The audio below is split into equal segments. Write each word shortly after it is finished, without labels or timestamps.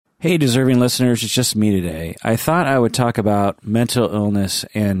Hey, deserving listeners, it's just me today. I thought I would talk about mental illness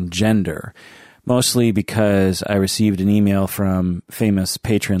and gender, mostly because I received an email from famous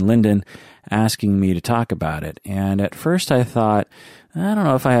patron Lyndon asking me to talk about it. And at first I thought, I don't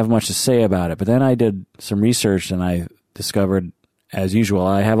know if I have much to say about it, but then I did some research and I discovered, as usual,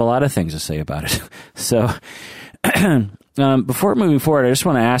 I have a lot of things to say about it. So before moving forward, I just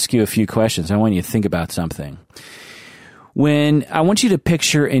want to ask you a few questions. I want you to think about something. I want you to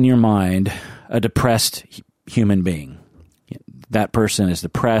picture in your mind a depressed human being. That person is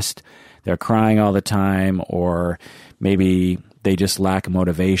depressed, they're crying all the time, or maybe they just lack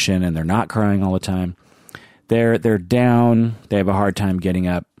motivation and they're not crying all the time. They're down, they have a hard time getting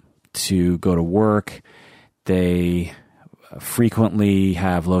up to go to work, they frequently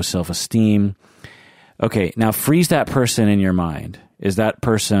have low self-esteem. Okay, now freeze that person in your mind. Is that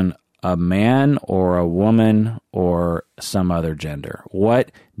person a man or a woman or some other gender?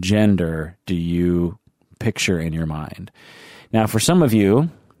 What gender do you picture in your mind? Now, for some of you,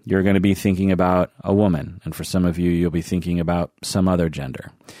 you're going to be thinking about a woman, and for some of you, you'll be thinking about some other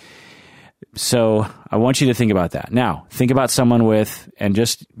gender. So I want you to think about that. Now, think about someone with, and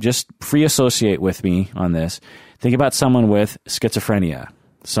just free associate with me on this, think about someone with schizophrenia.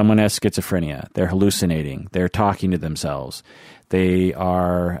 Someone has schizophrenia. They're hallucinating. They're talking to themselves. They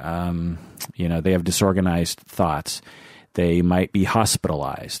are, they have disorganized thoughts. They might be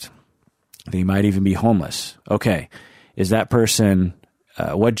hospitalized. They might even be homeless. Okay. Is that person,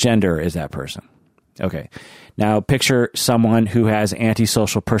 what gender is that person? Okay. Now picture someone who has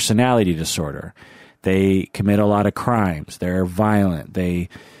antisocial personality disorder. They commit a lot of crimes. They're violent. They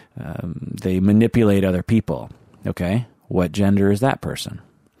manipulate other people. Okay. What gender is that person?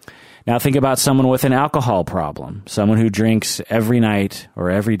 Now think about someone with an alcohol problem, someone who drinks every night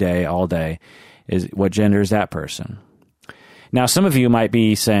or every day, all day. What gender is that person? Now some of you might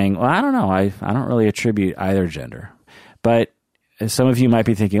be saying, well, I don't know. I don't really attribute either gender. But some of you might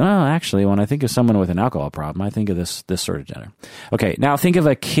be thinking, well, actually, when I think of someone with an alcohol problem, I think of this sort of gender. Okay, now think of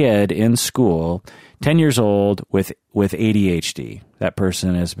a kid in school, 10 years old, with ADHD. That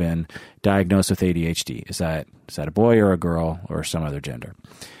person has been diagnosed with ADHD. Is that a boy or a girl or some other gender?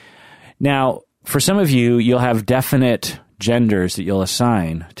 Now, for some of you, you'll have definite genders that you'll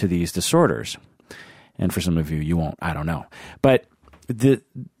assign to these disorders. And for some of you, you won't. I don't know. But the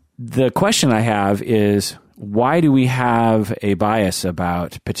question I have is, why do we have a bias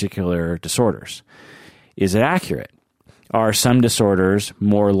about particular disorders? Is it accurate? Are some disorders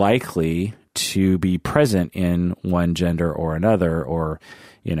more likely to be present in one gender or another? Or,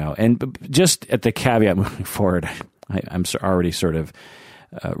 and just at the caveat moving forward, I'm already sort of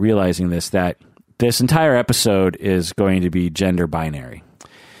realizing that this entire episode is going to be gender binary.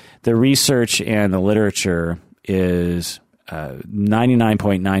 The research and the literature is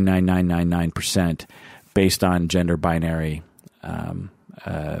 99.99999% based on gender binary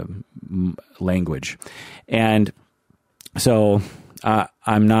language. And so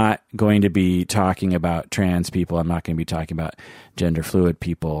I'm not going to be talking about trans people. I'm not going to be talking about gender fluid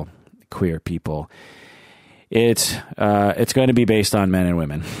people, queer people. It's going to be based on men and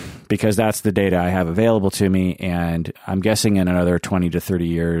women because that's the data I have available to me, and I'm guessing in another 20 to 30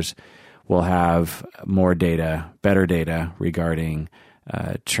 years we'll have more data, better data regarding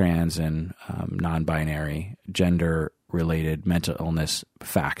trans and non-binary gender-related mental illness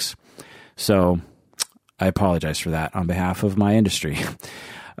facts. So I apologize for that on behalf of my industry.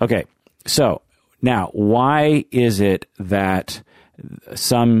 Okay, so now why is it that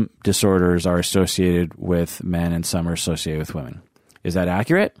some disorders are associated with men and some are associated with women? Is that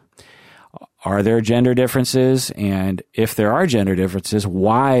accurate? Are there gender differences? And if there are gender differences,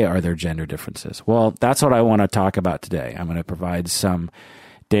 why are there gender differences? Well, that's what I want to talk about today. I'm going to provide some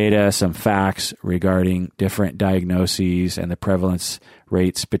data, some facts regarding different diagnoses and the prevalence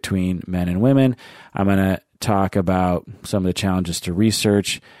rates between men and women. I'm going to talk about some of the challenges to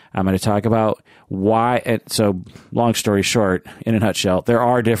research. I'm going to talk about why. So long story short, in a nutshell, there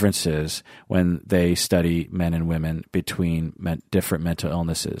are differences when they study men and women between different mental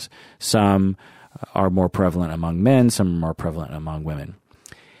illnesses. Some are more prevalent among men, some are more prevalent among women.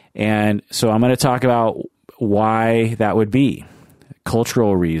 And so I'm going to talk about why that would be.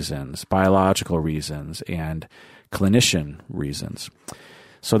 Cultural reasons, biological reasons, and clinician reasons.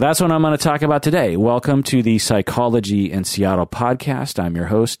 So that's what I'm going to talk about today. Welcome to the Psychology in Seattle podcast. I'm your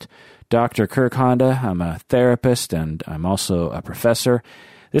host, Dr. Kirk Honda. I'm a therapist and I'm also a professor.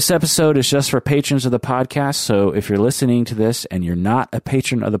 This episode is just for patrons of the podcast. So if you're listening to this and you're not a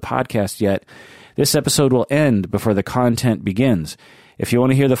patron of the podcast yet, this episode will end before the content begins. If you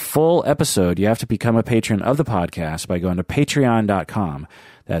want to hear the full episode, you have to become a patron of the podcast by going to patreon.com.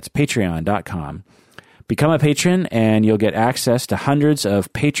 That's patreon.com. Become a patron, and you'll get access to hundreds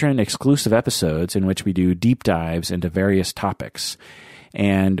of patron-exclusive episodes in which we do deep dives into various topics.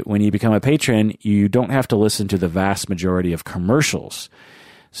 And when you become a patron, you don't have to listen to the vast majority of commercials.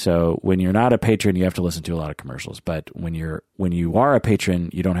 So when you're not a patron, you have to listen to a lot of commercials. But when you are a patron,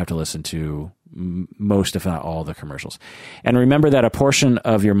 you don't have to listen to most, if not all, the commercials. And remember that a portion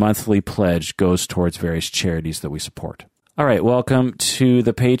of your monthly pledge goes towards various charities that we support. All right, welcome to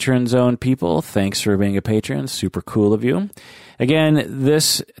the Patron Zone, people. Thanks for being a patron. Super cool of you. Again,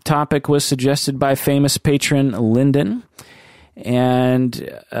 this topic was suggested by famous patron Lyndon. And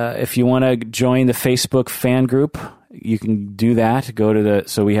if you want to join the Facebook fan group, you can do that.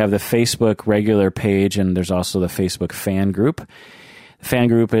 So we have the Facebook regular page, and there's also the Facebook fan group. The fan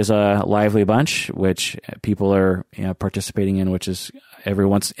group is a lively bunch, which people are participating in, which is every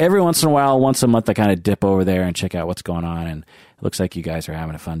once in a while, once a month, I kind of dip over there and check out what's going on. And it looks like you guys are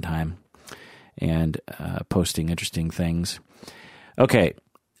having a fun time and posting interesting things. Okay.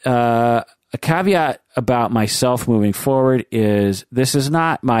 A caveat about myself moving forward is this is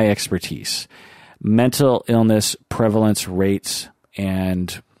not my expertise. Mental illness prevalence rates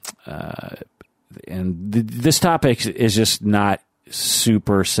and this topic is just not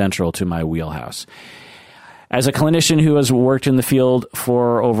super central to my wheelhouse. As a clinician who has worked in the field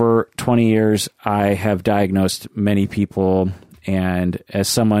for over 20 years, I have diagnosed many people, and as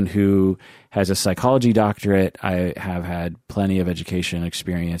someone who has a psychology doctorate, I have had plenty of education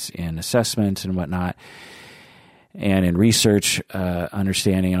experience in assessment and whatnot, and in research,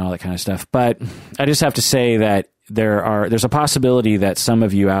 understanding and all that kind of stuff. But I just have to say that there's a possibility that some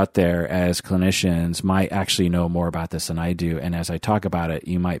of you out there as clinicians might actually know more about this than I do. And as I talk about it,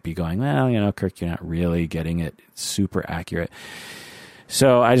 you might be going, well, Kirk, you're not really getting it super accurate.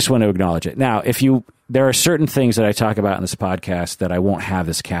 So I just want to acknowledge it. Now, there are certain things that I talk about in this podcast that I won't have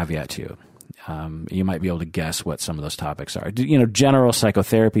this caveat to. You might be able to guess what some of those topics are. General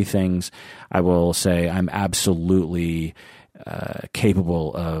psychotherapy things, I will say I'm absolutely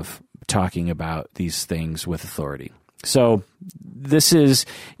capable of talking about these things with authority. So this is,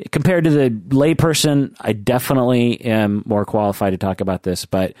 compared to the layperson, I definitely am more qualified to talk about this,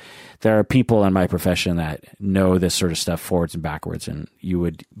 but there are people in my profession that know this sort of stuff forwards and backwards, and you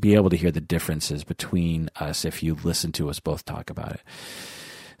would be able to hear the differences between us if you listen to us both talk about it.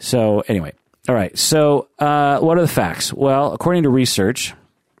 So anyway, all right. So what are the facts? Well, according to research,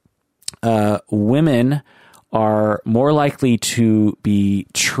 women are more likely to be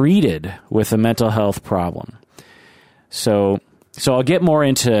treated with a mental health problem. So I'll get more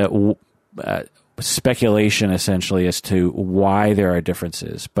into speculation, essentially, as to why there are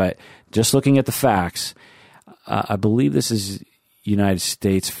differences. But just looking at the facts, I believe this is United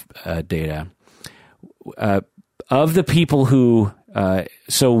States data. Of the people who,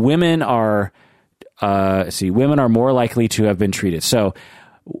 so women are, women are more likely to have been treated. So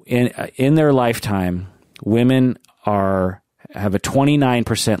in their lifetime, women have a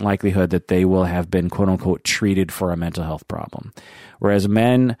 29% likelihood that they will have been, quote unquote, treated for a mental health problem, whereas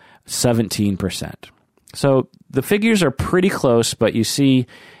men, 17%. So the figures are pretty close, but you see,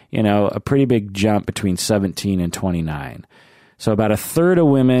 a pretty big jump between 17 and 29. So about a third of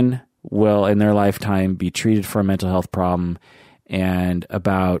women will, in their lifetime, be treated for a mental health problem, and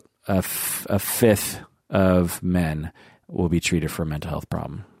about a fifth of men will be treated for a mental health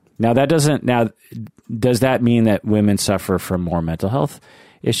problem. Now, does that mean that women suffer from more mental health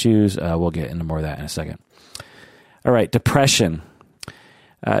issues? We'll get into more of that in a second. All right, depression.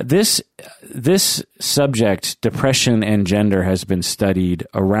 This subject, depression and gender, has been studied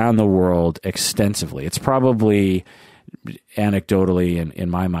around the world extensively. It's probably, anecdotally, in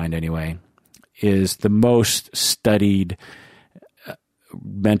my mind anyway, is the most studied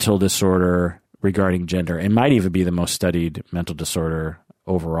mental disorder regarding gender. It might even be the most studied mental disorder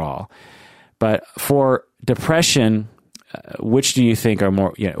overall. But for depression, which do you think are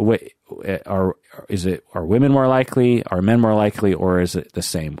more, are women more likely, are men more likely, or is it the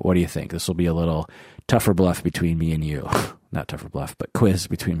same? What do you think? This will be a little tougher bluff between me and you. Not tougher bluff, but quiz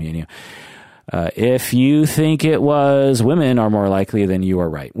between me and you. If you think it was women are more likely, then you are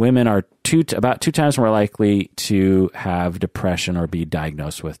right. Women are about 2 times more likely to have depression or be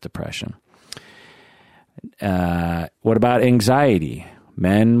diagnosed with depression. What about anxiety?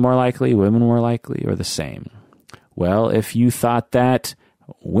 Men more likely, women more likely, or the same? Well, if you thought that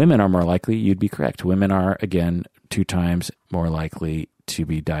women are more likely, you'd be correct. Women are, again, 2 times more likely to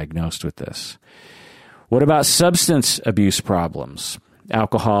be diagnosed with this. What about substance abuse problems?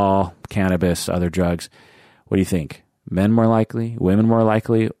 Alcohol, cannabis, other drugs. What do you think? Men more likely, women more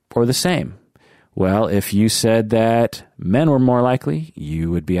likely, or the same? Well, if you said that men were more likely, you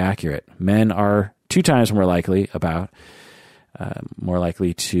would be accurate. Men are 2 times more likely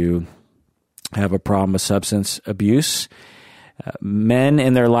to have a problem with substance abuse. Men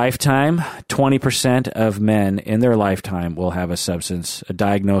in their lifetime, 20% of men in their lifetime will have a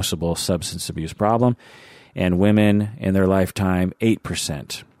diagnosable substance abuse problem, and women in their lifetime,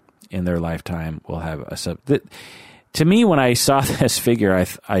 8% in their lifetime will have to me, when I saw this figure,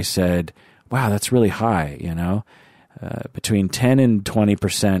 I said, wow, that's really high, between 10 and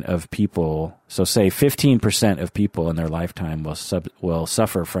 20% of people, so say 15% of people in their lifetime will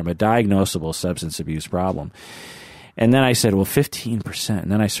suffer from a diagnosable substance abuse problem. And then I said, well, 15%. And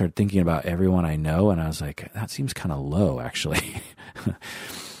then I started thinking about everyone I know, and I was like, that seems kind of low, actually.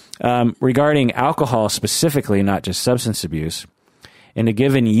 Regarding alcohol specifically, not just substance abuse, in a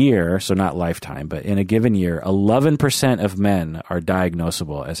given year, so not lifetime, but in a given year, 11% of men are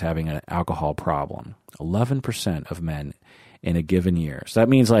diagnosable as having an alcohol problem. 11% of men in a given year. So that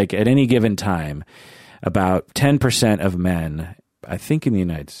means like at any given time, about 10% of men, I think in the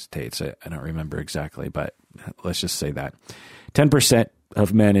United States, I don't remember exactly, but let's just say that 10%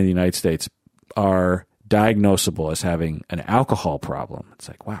 of men in the United States are diagnosable as having an alcohol problem. It's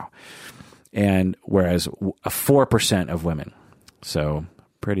like, wow. And whereas 4% of women. So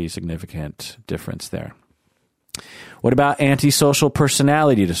pretty significant difference there. What about antisocial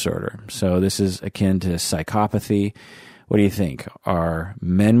personality disorder? So this is akin to psychopathy. What do you think? Are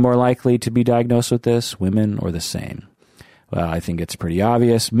men more likely to be diagnosed with this, women, or the same? Well, I think it's pretty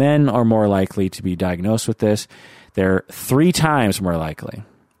obvious. Men are more likely to be diagnosed with this. They're 3 times more likely.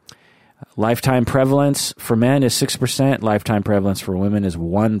 Lifetime prevalence for men is 6%. Lifetime prevalence for women is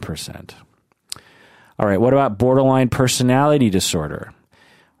 1%. All right, what about borderline personality disorder?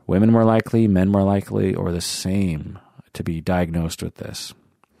 Women more likely, men more likely, or the same to be diagnosed with this?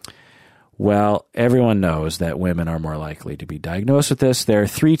 Well, everyone knows that women are more likely to be diagnosed with this. They're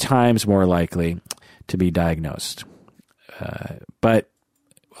 3 times more likely to be diagnosed. But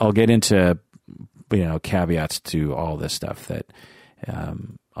I'll get into, caveats to all this stuff that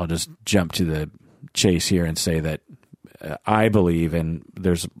I'll just jump to the chase here and say that I believe, and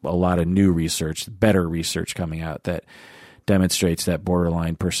there's a lot of new research, better research coming out that demonstrates that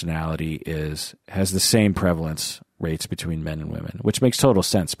borderline personality has the same prevalence rates between men and women, which makes total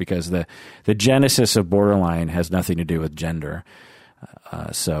sense because the genesis of borderline has nothing to do with gender.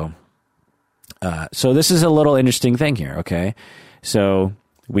 So this is a little interesting thing here, okay? So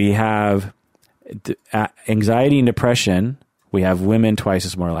we have anxiety and depression, we have women twice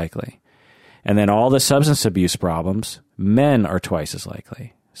as more likely. And then all the substance abuse problems, men are twice as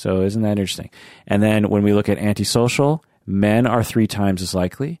likely. So isn't that interesting? And then when we look at antisocial, men are 3 times as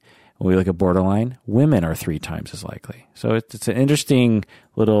likely. When we look at borderline, women are 3 times as likely. So it's an interesting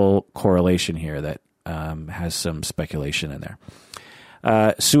little correlation here that has some speculation in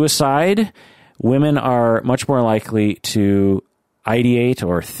there. Suicide, women are much more likely to ideate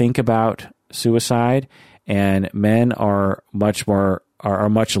or think about suicide, and men are much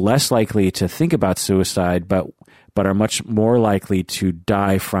less likely to think about suicide, but are much more likely to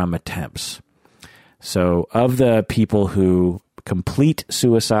die from attempts. So of the people who complete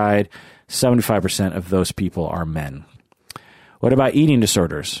suicide, 75% of those people are men. What about eating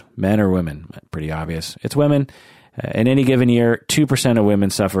disorders? Men or women? Pretty obvious. It's women. In any given year, 2% of women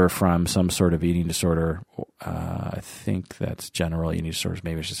suffer from some sort of eating disorder. I think that's general eating disorders.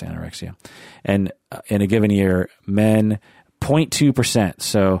 Maybe it's just anorexia. And in a given year, men, 0.2%.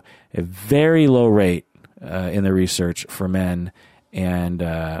 So a very low rate in the research for men and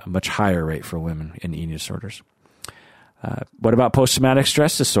a much higher rate for women in eating disorders. What about post-traumatic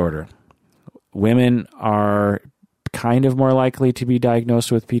stress disorder? Women are kind of more likely to be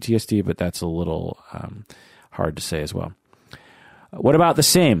diagnosed with PTSD, but that's a little hard to say as well. What about the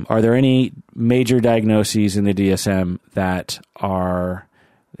same? Are there any major diagnoses in the DSM that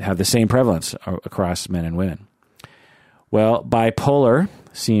have the same prevalence across men and women? Well, bipolar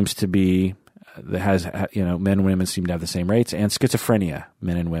seems to be men and women seem to have the same rates, and schizophrenia,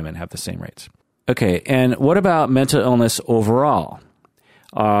 men and women have the same rates. Okay, and what about mental illness overall?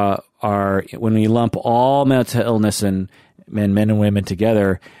 When we lump all mental illness and men and women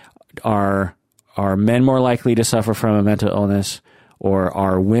together, are men more likely to suffer from a mental illness, or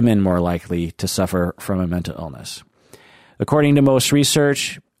are women more likely to suffer from a mental illness? According to most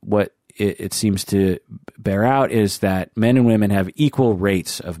research, what it seems to bear out is that men and women have equal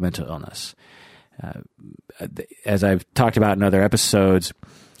rates of mental illness. As I've talked about in other episodes,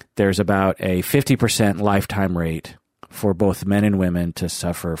 there's about a 50% lifetime rate for both men and women to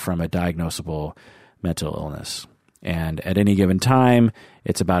suffer from a diagnosable mental illness. And at any given time,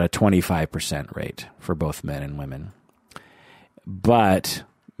 it's about a 25% rate for both men and women. But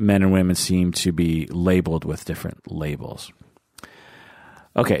men and women seem to be labeled with different labels.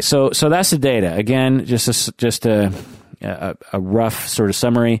 Okay, so that's the data. Again, just a rough sort of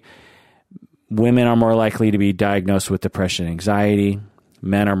summary. Women are more likely to be diagnosed with depression and anxiety.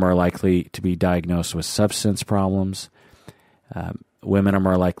 Men are more likely to be diagnosed with substance problems. Women are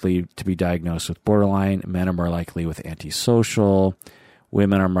more likely to be diagnosed with borderline. Men are more likely with antisocial.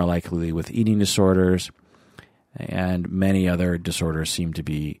 Women are more likely with eating disorders. And many other disorders seem to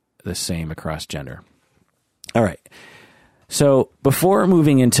be the same across gender. All right. So before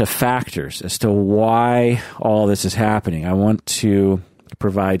moving into factors as to why all this is happening, I want to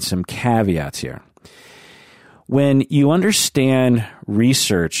provide some caveats here. When you understand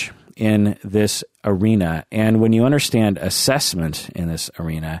research in this arena, and when you understand assessment in this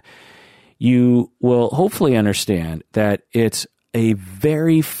arena, you will hopefully understand that it's a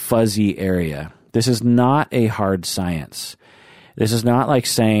very fuzzy area. This is not a hard science. This is not like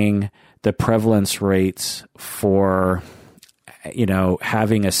saying the prevalence rates for,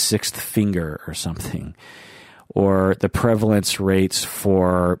 having a sixth finger or something, or the prevalence rates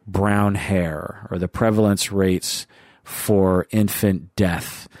for brown hair, or the prevalence rates for infant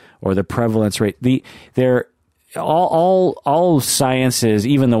death, or the prevalence rate. They're all sciences,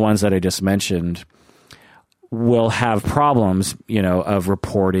 even the ones that I just mentioned, will have problems, of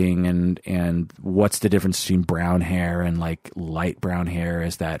reporting and what's the difference between brown hair and like light brown hair?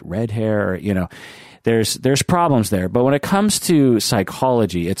 Is that red hair? There's problems there. But when it comes to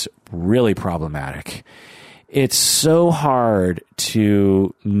psychology, it's really problematic. It's so hard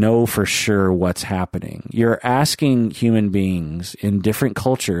to know for sure what's happening. You're asking human beings in different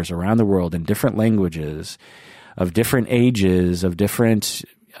cultures around the world, in different languages, of different ages, of different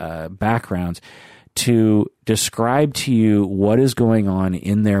backgrounds, to describe to you what is going on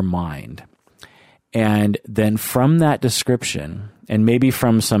in their mind. And then from that description, and maybe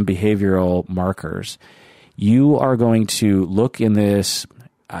from some behavioral markers, you are going to look in this,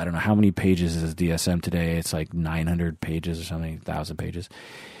 I don't know how many pages is DSM today. It's like 900 pages or something, 1,000 pages.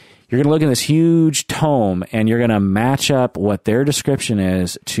 You're going to look in this huge tome, and you're going to match up what their description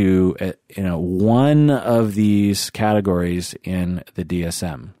is to one of these categories in the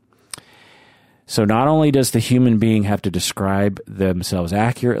DSM. So not only does the human being have to describe themselves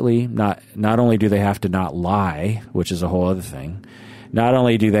accurately, not only do they have to not lie, which is a whole other thing, not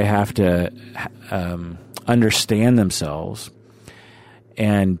only do they have to understand themselves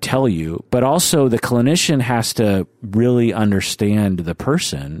and tell you, but also the clinician has to really understand the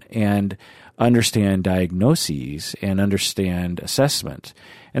person and understand diagnoses and understand assessment.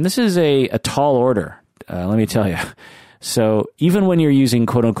 And this is a tall order, let me tell you. So even when you're using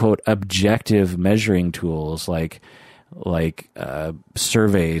quote unquote objective measuring tools like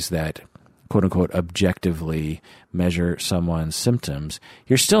surveys that quote unquote objectively measure someone's symptoms,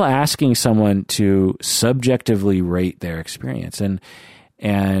 you're still asking someone to subjectively rate their experience.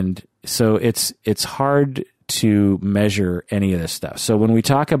 And so it's hard to measure any of this stuff. So when we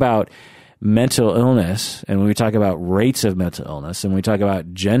talk about mental illness, and when we talk about rates of mental illness, and we talk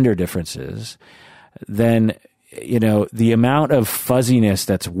about gender differences, then the amount of fuzziness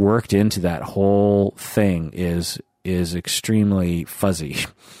that's worked into that whole thing is extremely fuzzy.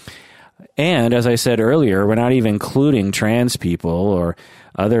 And as I said earlier, we're not even including trans people or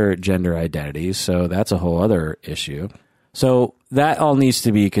other gender identities, so that's a whole other issue. So that all needs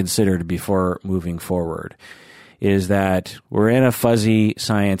to be considered before moving forward, is that we're in a fuzzy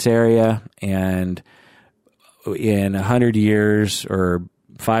science area, and in 100 years or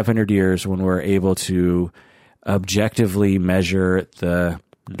 500 years, when we're able to objectively measure the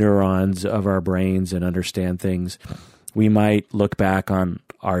neurons of our brains and understand things, we might look back on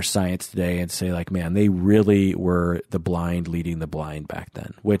our science today and say, like, man, they really were the blind leading the blind back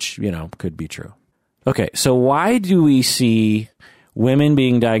then, which, could be true. Okay, so why do we see women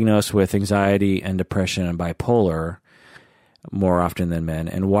being diagnosed with anxiety and depression and bipolar more often than men?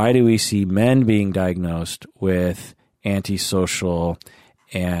 And why do we see men being diagnosed with antisocial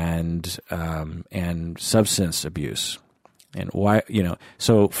and substance abuse? And why,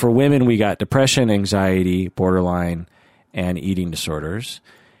 so for women, we got depression, anxiety, borderline, and eating disorders.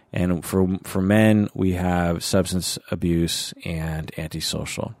 And for men, we have substance abuse and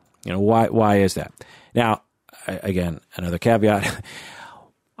antisocial. Why is that? Now, again, another caveat.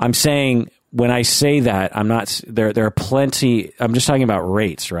 I'm saying, when I say that, I'm not, there are plenty, I'm just talking about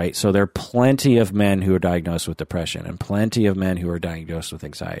rates, right? So there are plenty of men who are diagnosed with depression, and plenty of men who are diagnosed with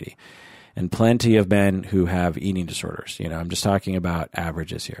anxiety, and plenty of men who have eating disorders. I'm just talking about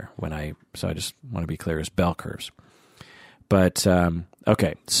averages here. So I just want to be clear as bell curves.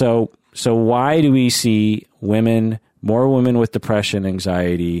 Okay. So why do we see more women with depression,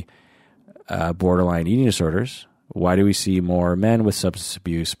 anxiety, borderline eating disorders? Why do we see more men with substance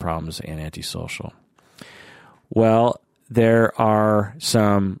abuse problems and antisocial? Well, there are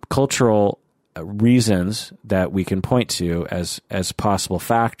some cultural reasons that we can point to as possible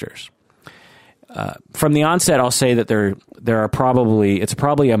factors. From the onset, I'll say that there are it's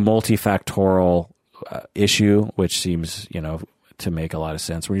probably a multifactorial issue, which seems, to make a lot of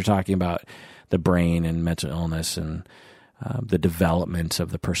sense when you're talking about the brain and mental illness and the development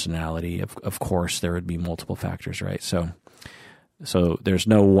of the personality. Of course, there would be multiple factors, right? So there's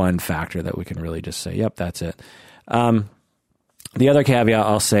no one factor that we can really just say, yep, that's it. The other caveat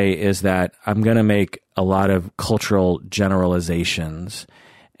I'll say is that I'm going to make a lot of cultural generalizations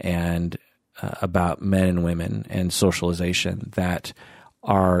and about men and women and socialization that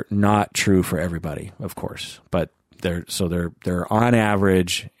are not true for everybody, of course, but they're on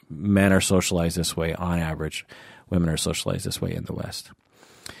average, men are socialized this way. On average, women are socialized this way in the West.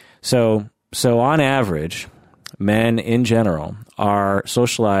 So on average, men in general are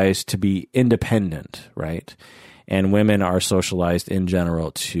socialized to be independent, right? And women are socialized in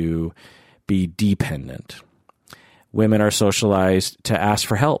general to be dependent. Women are socialized to ask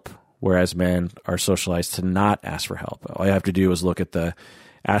for help, whereas men are socialized to not ask for help. All you have to do is look at the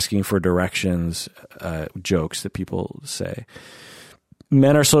asking for directions jokes that people say.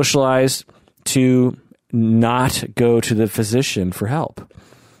 Men are socialized to not go to the physician for help.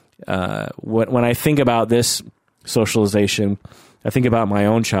 When I think about this socialization, I think about my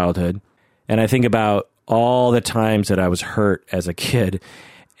own childhood, and I think about all the times that I was hurt as a kid.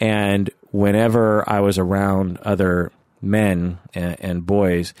 And whenever I was around other men and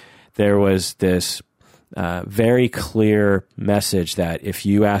boys, there was this very clear message that if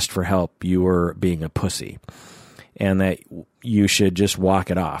you asked for help, you were being a pussy, and that you should just walk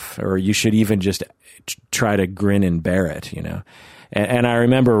it off, or you should even just try to grin and bear it, And I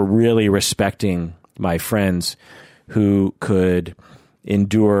remember really respecting my friends who could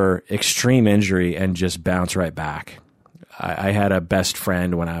endure extreme injury and just bounce right back. I had a best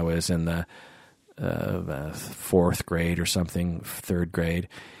friend when I was in the fourth grade or something, third grade,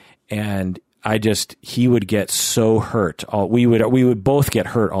 and he would get so hurt. We would both get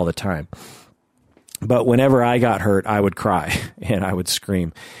hurt all the time. But whenever I got hurt, I would cry and I would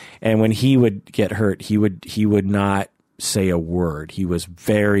scream. And when he would get hurt, he would not say a word. He was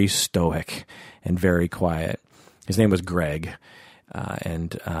very stoic and very quiet. His name was Greg.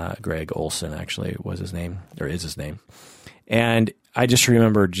 And Greg Olson actually was his name, or is his name. And I just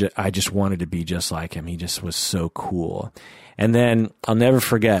remember, I just wanted to be just like him. He just was so cool. And then I'll never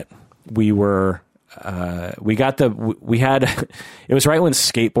forget, it was right when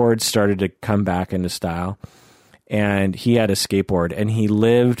skateboards started to come back into style. And he had a skateboard, and he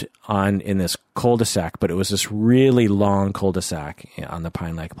lived in this cul-de-sac, but it was this really long cul-de-sac on the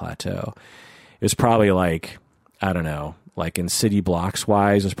Pine Lake Plateau. It was probably like, I don't know, like in city blocks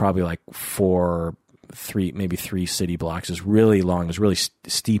wise, it was probably like maybe three city blocks. It was really long. It was a really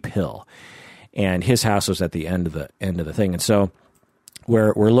steep hill, and his house was at the end of the thing. And so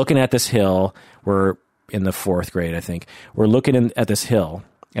we're looking at this hill. We're in the fourth grade, I think. We're looking at this hill,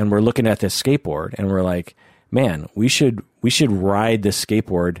 and we're looking at this skateboard, and we're like, man, we should ride this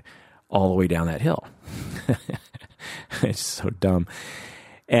skateboard all the way down that hill. It's so dumb.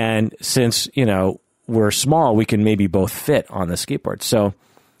 And since, we're small, we can maybe both fit on the skateboard. So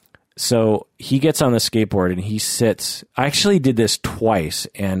he gets on the skateboard and he sits. I actually did this twice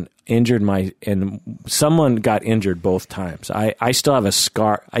and and someone got injured both times. I still have a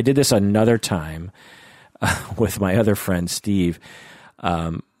scar. I did this another time with my other friend, Steve.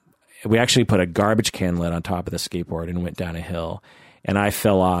 We actually put a garbage can lid on top of the skateboard and went down a hill, and I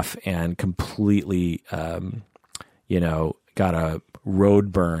fell off and completely, got a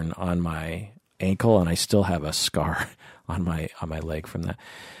road burn on my ankle, and I still have a scar on my leg from that.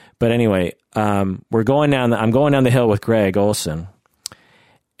 But anyway, I'm going down the hill with Greg Olson,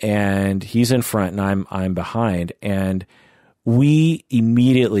 and he's in front and I'm behind, and we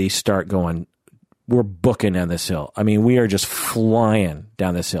immediately start going. We're booking down this hill. I mean, we are just flying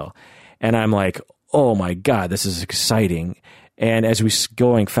down this hill. And I'm like, oh my God, this is exciting. And as we're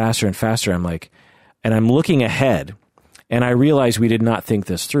going faster and faster, I'm looking ahead, and I realize we did not think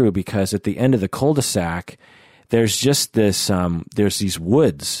this through, because at the end of the cul-de-sac, there's just this, there's these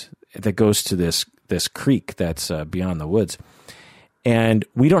woods that goes to this creek that's beyond the woods. And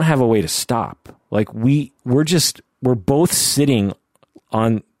we don't have a way to stop. Like we're both sitting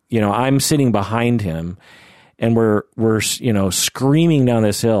on, I'm sitting behind him, and we're screaming down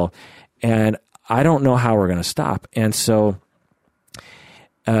this hill. And I don't know how we're going to stop. And so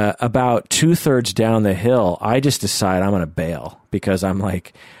about 2/3 down the hill, I just decide I'm going to bail, because I'm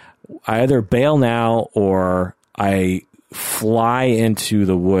like, I either bail now or I fly into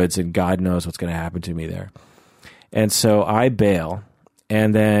the woods and God knows what's going to happen to me there. And so I bail,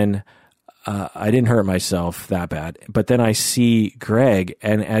 and then I didn't hurt myself that bad. But then I see Greg,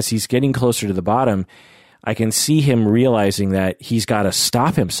 and as he's getting closer to the bottom, I can see him realizing that he's got to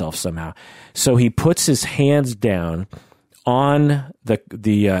stop himself somehow. So he puts his hands down on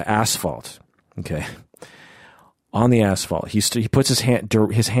the asphalt, okay, on the asphalt. He puts his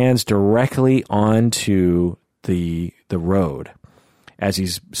hands directly onto the road as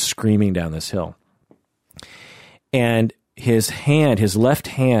he's screaming down this hill. And his left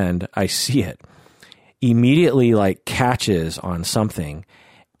hand, I see it, immediately like catches on something,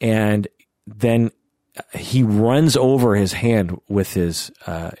 and then he runs over his hand with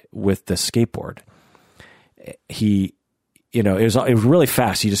with the skateboard. It was really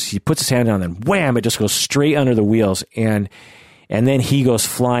fast. He puts his hand down, and then wham, it just goes straight under the wheels, and then he goes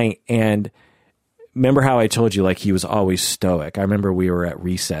flying. And remember how I told you, like, he was always stoic? I remember we were at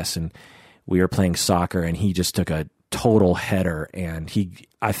recess and we were playing soccer, and he just took a total header, and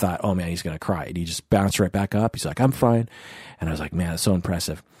I thought, oh man, he's going to cry. And he just bounced right back up. He's like, I'm fine. And I was like, man, that's so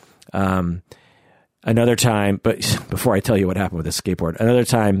impressive. Another time, but before I tell you what happened with the skateboard, another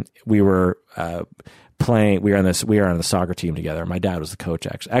time we were playing. We were on the soccer team together. My dad was the coach.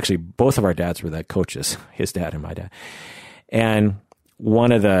 Actually, both of our dads were the coaches. His dad and my dad. And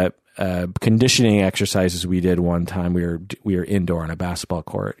one of the conditioning exercises we did one time, we were indoor on a basketball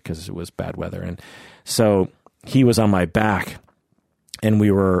court because it was bad weather, and so he was on my back, and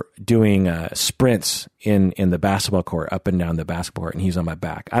we were doing sprints in the basketball court, up and down the basketball court, and he's on my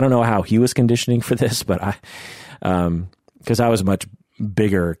back. I don't know how he was conditioning for this, but because I was a much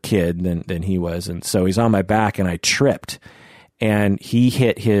bigger kid than he was, and so he's on my back, and I tripped, and he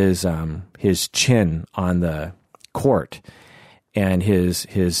hit his chin on the court, and his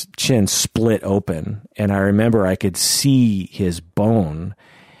chin split open, and I remember I could see his bone.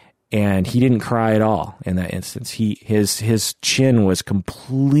 And he didn't cry at all in that instance. His chin was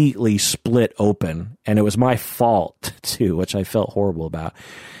completely split open, and it was my fault too, which I felt horrible about.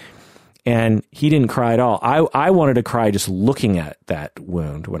 And he didn't cry at all. I wanted to cry just looking at that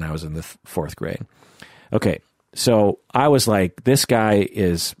wound when I was in the 4th grade. Okay, so I was like, this guy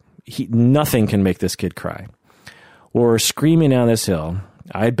nothing can make this kid cry. We're screaming down this hill.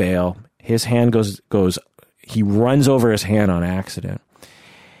 I bail. His hand goes. He runs over his hand on accident.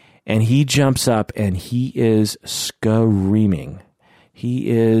 And he jumps up, and he is screaming. He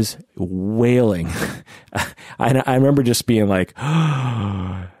is wailing. I remember just being like,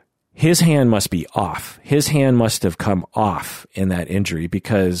 his hand must be off. His hand must have come off in that injury,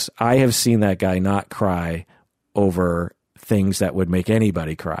 because I have seen that guy not cry over things that would make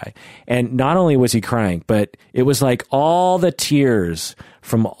anybody cry. And not only was he crying, but it was like all the tears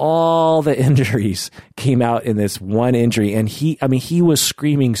from all the injuries came out in this one injury. And he was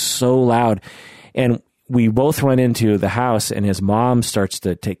screaming so loud. And we both went into the house, and his mom starts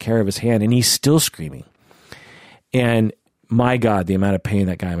to take care of his hand, and he's still screaming. And my God, the amount of pain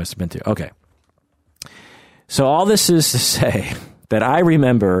that guy must have been through. Okay. So all this is to say that I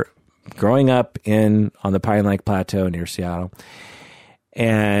remember growing up on the Pine Lake Plateau near Seattle,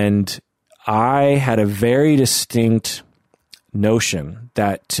 and I had a very distinct notion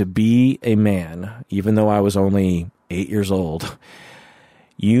that to be a man, even though I was only 8 years old,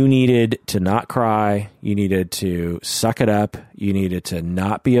 you needed to not cry, you needed to suck it up, you needed to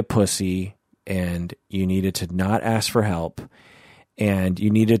not be a pussy, and you needed to not ask for help, and you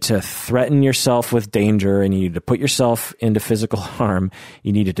needed to threaten yourself with danger, and you needed to put yourself into physical harm.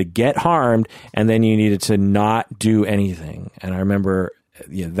 You needed to get harmed, and then you needed to not do anything. And I remember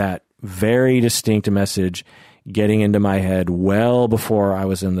that very distinct message getting into my head well before I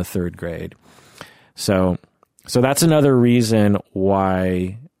was in the 3rd grade. So that's another reason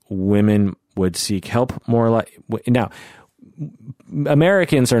why women would seek help more. Now,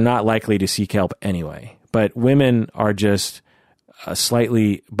 Americans are not likely to seek help anyway, but women are just but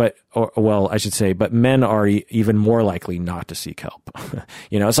men are even more likely not to seek help.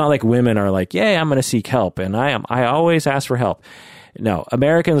 It's not like women are like, yeah, I'm going to seek help, and I always ask for help. No,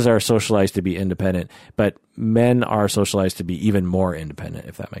 Americans are socialized to be independent, but men are socialized to be even more independent,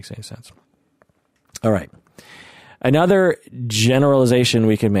 if that makes any sense. All right. Another generalization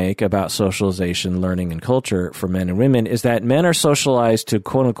we can make about socialization, learning, and culture for men and women is that men are socialized to,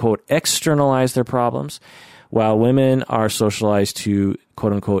 quote unquote, externalize their problems, while women are socialized to,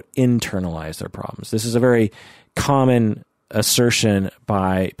 quote unquote, internalize their problems. This is a very common assertion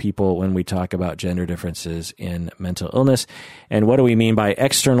by people when we talk about gender differences in mental illness. And what do we mean by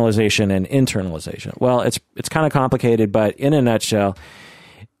externalization and internalization? Well, it's kind of complicated, but in a nutshell,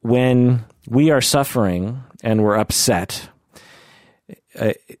 when we are suffering and we're upset,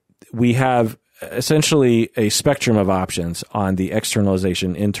 we have essentially a spectrum of options on the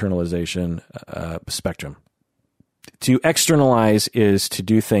externalization, internalization spectrum. To externalize is to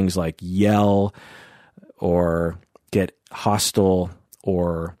do things like yell or get hostile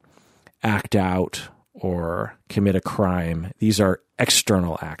or act out or commit a crime. These are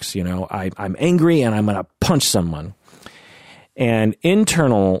external acts. I'm angry and I'm going to punch someone. And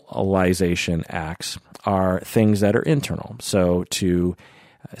internalization acts are things that are internal. So to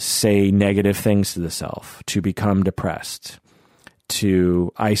say negative things to the self, to become depressed,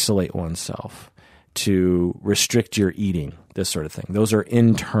 to isolate oneself, to restrict your eating, this sort of thing. Those are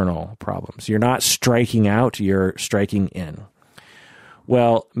internal problems. You're not striking out, you're striking in.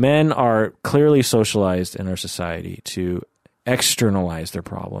 Well, men are clearly socialized in our society to externalize their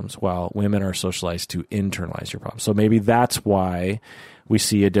problems, while women are socialized to internalize their problems. So maybe that's why we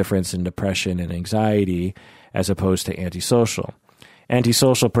see a difference in depression and anxiety as opposed to antisocial.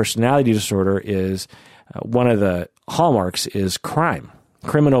 Antisocial personality disorder is one of the hallmarks is crime.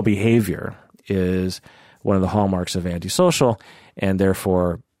 Criminal behavior is one of the hallmarks of antisocial, and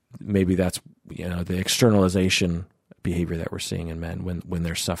therefore maybe that's the externalization behavior that we're seeing in men when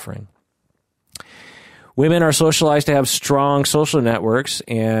they're suffering. Women are socialized to have strong social networks,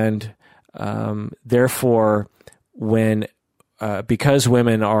 and therefore because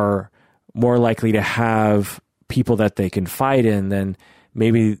women are more likely to have people that they confide in, then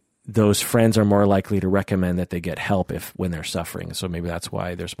maybe those friends are more likely to recommend that they get help when they're suffering. So maybe that's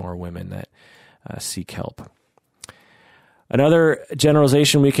why there's more women that seek help. Another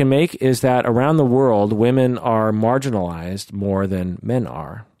generalization we can make is that around the world, women are marginalized more than men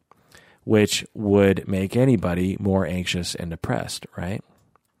are, which would make anybody more anxious and depressed, right?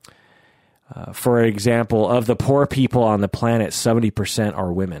 For example, of the poor people on the planet, 70%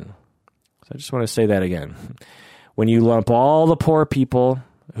 are women. So I just want to say that again. When you lump all the poor people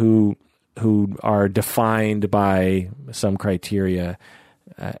who are defined by some criteria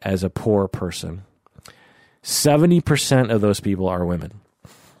as a poor person, 70% of those people are women.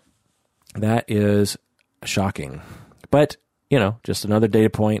 That is shocking. But, just another data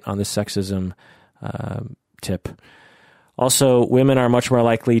point on the sexism tip. Also, women are much more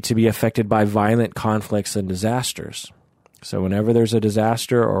likely to be affected by violent conflicts and disasters. So whenever there's a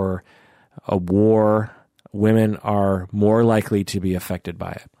disaster or a war, women are more likely to be affected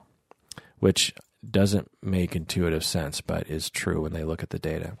by it, which doesn't make intuitive sense, but is true when they look at the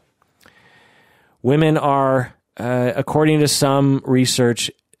data. Women are, according to some research,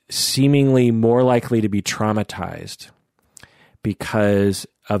 seemingly more likely to be traumatized because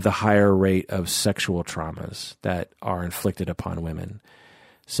of the higher rate of sexual traumas that are inflicted upon women.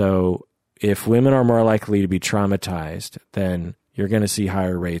 So if women are more likely to be traumatized, then you're going to see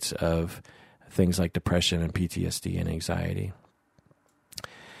higher rates of things like depression and PTSD and anxiety.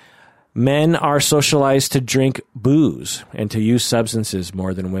 Men are socialized to drink booze and to use substances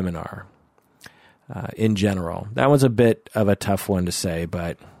more than women are, in general. That one's a bit of a tough one to say,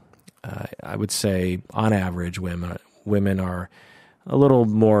 but I would say on average, women are a little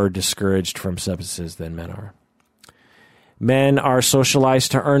more discouraged from substances than men are. Men are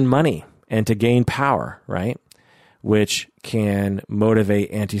socialized to earn money and to gain power, right? Which can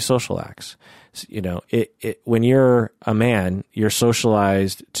motivate antisocial acts. When you're a man, you're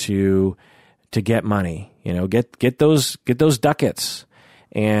socialized to get money, get those ducats,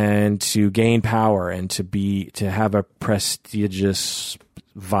 and to gain power and to have a prestigious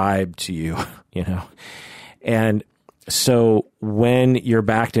vibe to you, And so when you're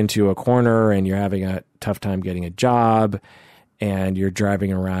backed into a corner and you're having a tough time getting a job and you're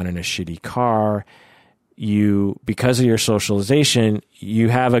driving around in a shitty car, because of your socialization, you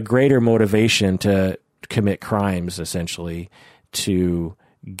have a greater motivation to commit crimes, essentially, to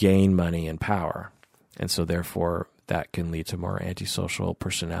gain money and power. And so therefore, that can lead to more antisocial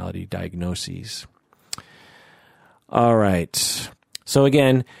personality diagnoses. All right. So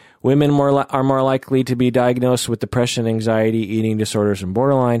again, women are more likely to be diagnosed with depression, anxiety, eating disorders, and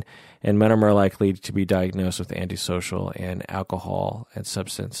borderline, and men are more likely to be diagnosed with antisocial and alcohol and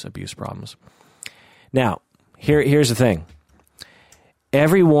substance abuse problems. Now, here's the thing.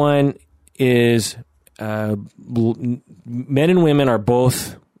 Everyone is, men and women are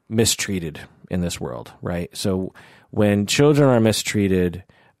both mistreated in this world, right? So when children are mistreated,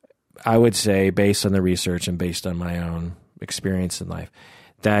 I would say, based on the research and based on my own experience in life,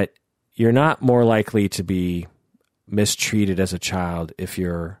 that you're not more likely to be mistreated as a child if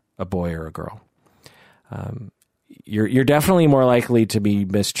you're a boy or a girl. You're definitely more likely to be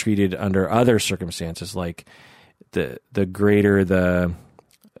mistreated under other circumstances, like the greater the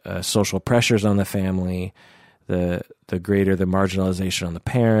social pressures on the family, the greater the marginalization on the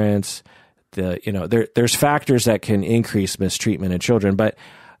parents. There's factors that can increase mistreatment in children, but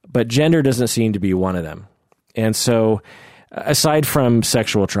gender doesn't seem to be one of them. And so, aside from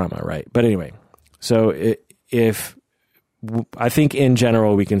sexual trauma, right? But anyway, so if I think in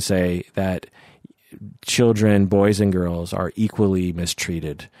general we can say that children, boys and girls, are equally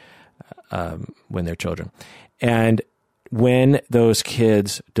mistreated when they're children. And when those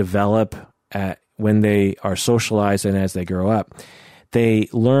kids develop, when they are socialized and as they grow up, they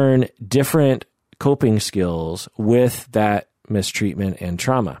learn different coping skills with that mistreatment and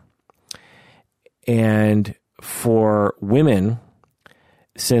trauma. And for women,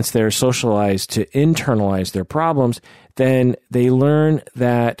 since they're socialized to internalize their problems, then they learn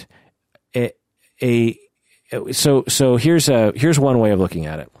that so here's one way of looking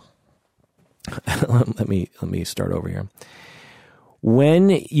at it. let me start over here. When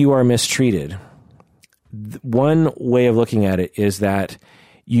you are mistreated, one way of looking at it is that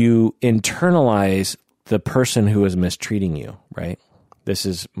you internalize the person who is mistreating you, right? This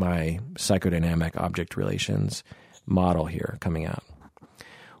is my psychodynamic object relations model here coming out.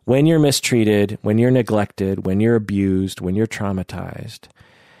 When you're mistreated, when you're neglected, when you're abused, when you're traumatized,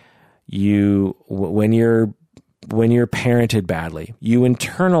 when you're parented badly, you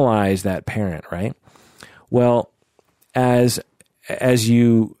internalize that parent, right? Well, as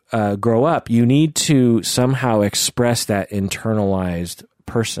you grow up, you need to somehow express that internalized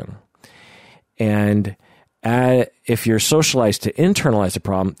person. And if you're socialized to internalize the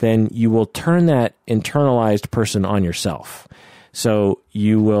problem, then you will turn that internalized person on yourself. So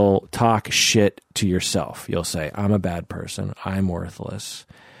you will talk shit to yourself. You'll say, I'm a bad person. I'm worthless.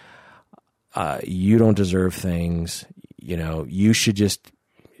 You don't deserve things. You should just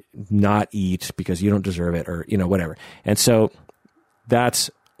not eat because you don't deserve it, or, whatever. And so that's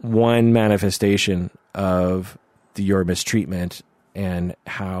one manifestation of your mistreatment and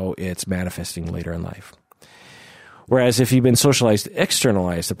how it's manifesting later in life. Whereas if you've been socialized to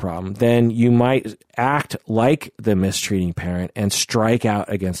externalize the problem, then you might act like the mistreating parent and strike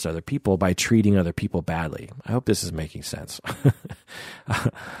out against other people by treating other people badly. I hope this is making sense.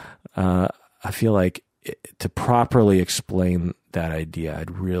 I feel like to properly explain that idea,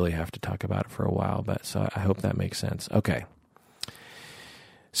 I'd really have to talk about it for a while, but so I hope that makes sense. Okay.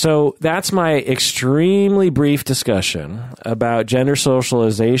 So that's my extremely brief discussion about gender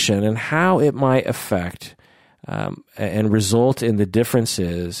socialization and how it might affect and result in the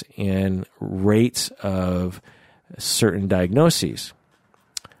differences in rates of certain diagnoses.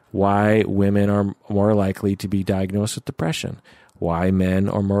 Why women are more likely to be diagnosed with depression. Why men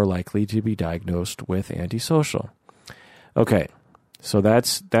are more likely to be diagnosed with antisocial. Okay, so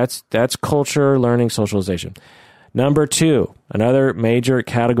that's culture, learning, socialization. Number 2, another major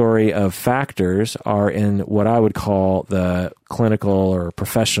category of factors are in what I would call the clinical or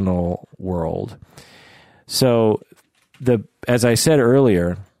professional world. So, as I said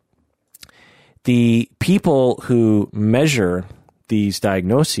earlier, the people who measure these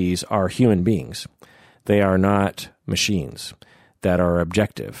diagnoses are human beings. They are not machines that are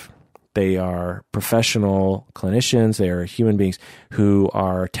objective. They are professional clinicians. They are human beings who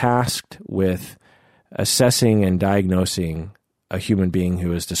are tasked with assessing and diagnosing a human being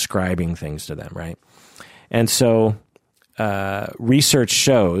who is describing things to them, right? And so research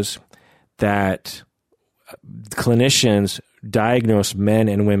shows that clinicians diagnose men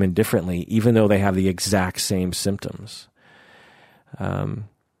and women differently, even though they have the exact same symptoms. There's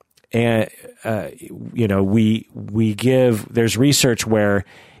research where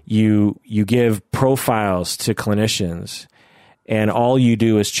you give profiles to clinicians and all you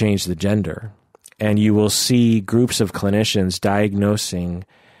do is change the gender, and you will see groups of clinicians diagnosing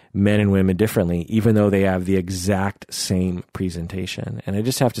men and women differently, even though they have the exact same presentation. And I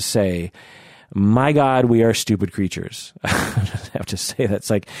just have to say, my God, we are stupid creatures. I just have to say that's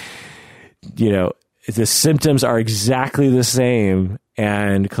like, the symptoms are exactly the same,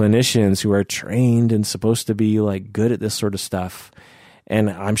 and clinicians who are trained and supposed to be like good at this sort of stuff, and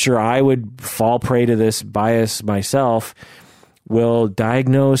I'm sure I would fall prey to this bias myself, will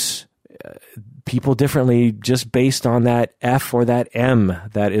diagnose people differently just based on that F or that M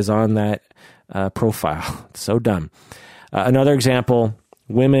that is on that profile. It's so dumb. Another example,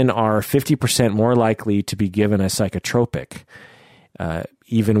 women are 50% more likely to be given a psychotropic,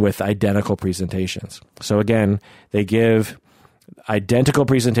 even with identical presentations. So again, they give identical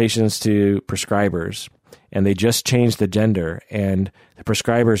presentations to prescribers, and they just changed the gender, and the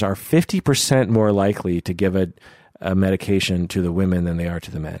prescribers are 50% more likely to give a medication to the women than they are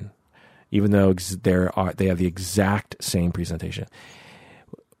to the men, even though they have the exact same presentation.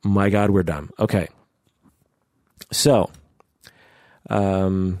 My God, we're dumb. Okay. So,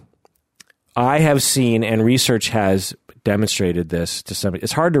 I have seen, and research has demonstrated this to some.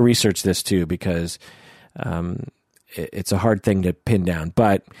 It's hard to research this too because it's a hard thing to pin down.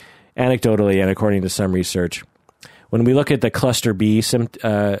 But anecdotally, and according to some research, when we look at the cluster B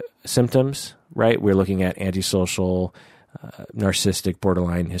symptoms, right, we're looking at antisocial, narcissistic,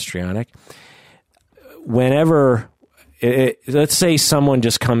 borderline, histrionic. Whenever, let's say someone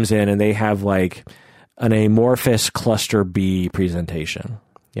just comes in and they have like an amorphous cluster B presentation,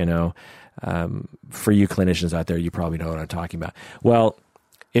 for you clinicians out there, you probably know what I'm talking about. Well,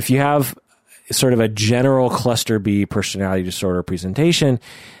 if you have sort of a general cluster B personality disorder presentation,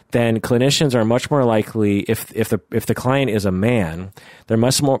 then clinicians are much more likely, if the client is a man, they're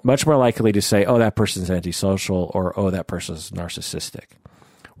much more likely to say, oh, that person's antisocial, or oh, that person's narcissistic.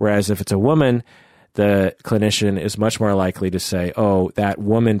 Whereas if it's a woman, the clinician is much more likely to say, oh, that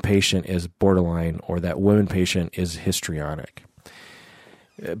woman patient is borderline, or that woman patient is histrionic.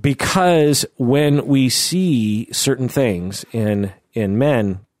 Because when we see certain things in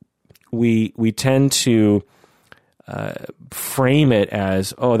men, we tend to frame it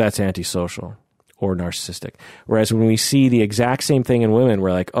as, oh, that's antisocial or narcissistic. Whereas when we see the exact same thing in women,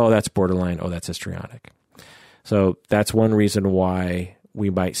 we're like, oh, that's borderline, oh, that's histrionic. So that's one reason why we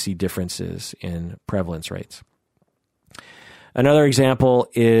might see differences in prevalence rates. Another example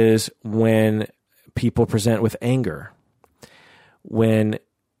is when people present with anger. When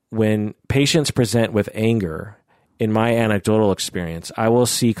patients present with anger, in my anecdotal experience, I will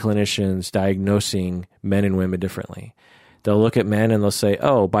see clinicians diagnosing men and women differently. They'll look at men and they'll say,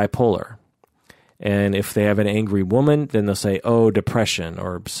 oh, bipolar. And if they have an angry woman, then they'll say, oh, depression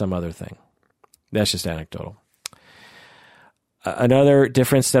or some other thing. That's just anecdotal. Another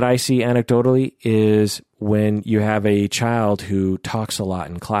difference that I see anecdotally is when you have a child who talks a lot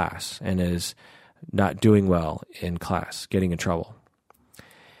in class and is not doing well in class, getting in trouble.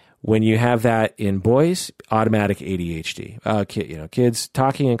 When you have that in boys, automatic ADHD. Kids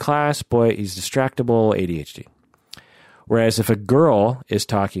talking in class, boy, he's distractible, ADHD. Whereas if a girl is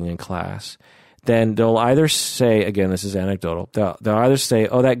talking in class, then they'll either say, again, this is anecdotal, they'll either say,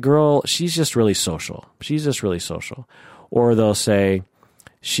 oh, that girl, she's just really social. Or they'll say,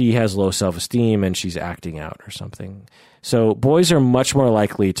 she has low self-esteem and she's acting out or something. So boys are much more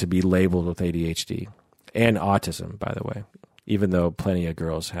likely to be labeled with ADHD and autism, by the way, even though plenty of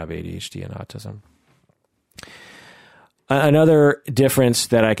girls have ADHD and autism. Another difference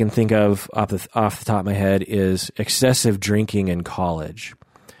that I can think of off the top of my head is excessive drinking in college.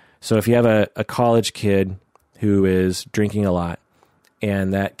 So if you have a college kid who is drinking a lot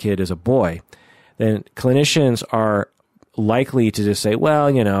and that kid is a boy, then clinicians are likely to just say,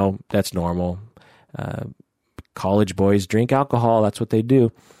 well, that's normal. College boys drink alcohol. That's what they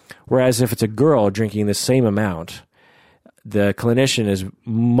do. Whereas if it's a girl drinking the same amount, the clinician is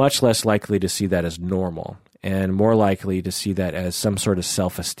much less likely to see that as normal and more likely to see that as some sort of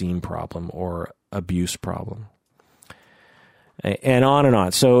self-esteem problem or abuse problem. And on and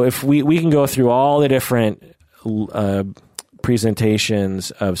on. So if we can go through all the different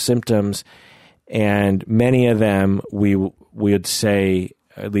presentations of symptoms, and many of them we would say,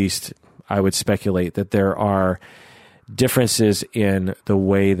 at least I would speculate, that there are differences in the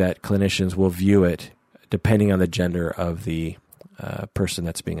way that clinicians will view it depending on the gender of the person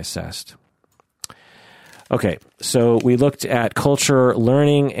that's being assessed. Okay, so we looked at culture,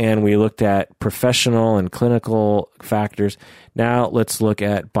 learning, and we looked at professional and clinical factors. Now let's look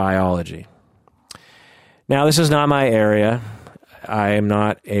at biology. Now, this is not my area. I am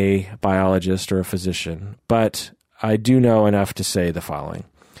not a biologist or a physician, but I do know enough to say the following,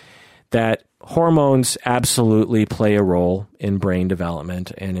 that hormones absolutely play a role in brain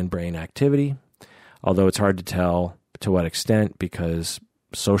development and in brain activity, although it's hard to tell to what extent because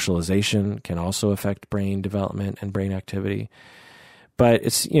socialization can also affect brain development and brain activity. But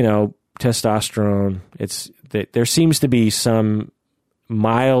it's, testosterone, there seems to be some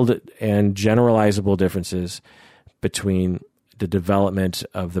mild and generalizable differences between the development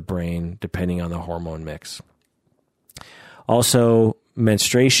of the brain depending on the hormone mix. Also,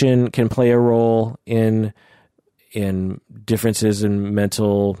 menstruation can play a role in differences in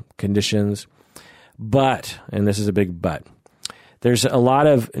mental conditions. But, and this is a big but, there's a lot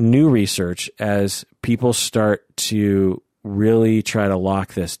of new research as people start to really try to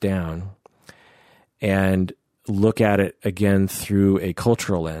lock this down. And look at it again through a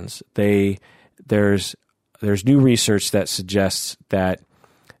cultural lens. There's new research that suggests that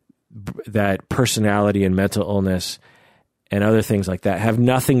personality and mental illness and other things like that have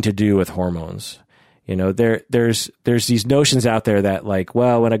nothing to do with hormones. There's these notions out there that like,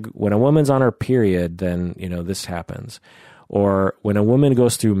 well, when a woman's on her period, then this happens, or when a woman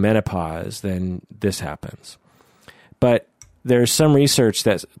goes through menopause, then this happens. But there's some research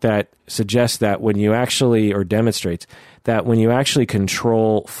that suggests that when you actually, or demonstrates that when you actually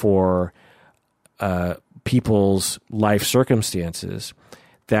control for people's life circumstances,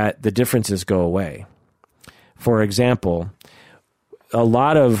 that the differences go away. For example, a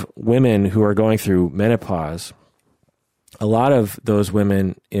lot of women who are going through menopause, a lot of those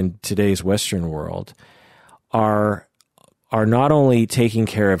women in today's Western world are not only taking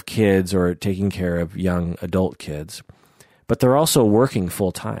care of kids or taking care of young adult kids, but they're also working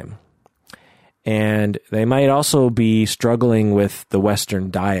full time. And they might also be struggling with the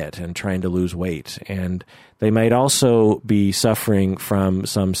Western diet and trying to lose weight. And they might also be suffering from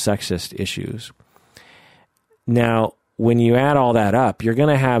some sexist issues. Now, when you add all that up, you're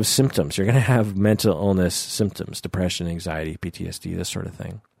going to have symptoms. You're going to have mental illness symptoms, depression, anxiety, PTSD, this sort of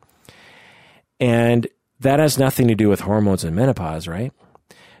thing. And that has nothing to do with hormones and menopause, right?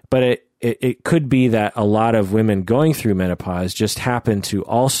 But it could be that a lot of women going through menopause just happen to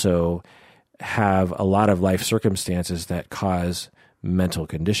also have a lot of life circumstances that cause mental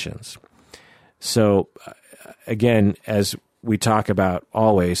conditions. So again, as we talk about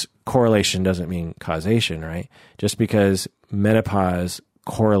always, correlation doesn't mean causation, right? Just because menopause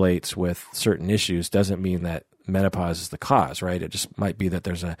correlates with certain issues doesn't mean that menopause is the cause, right? It just might be that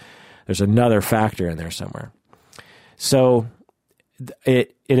there's another factor in there somewhere. So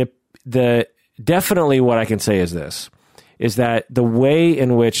definitely what I can say is this, is that the way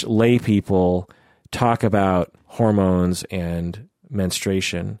in which lay people talk about hormones and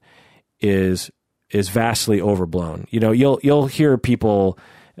menstruation is vastly overblown. You'll hear people,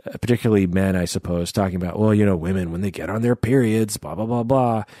 particularly men, I suppose, talking about, well, women, when they get on their periods, blah, blah, blah,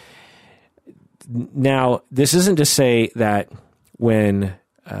 blah. Now, this isn't to say that when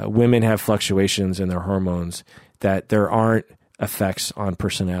women have fluctuations in their hormones, that there aren't effects on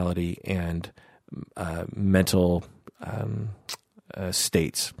personality and mental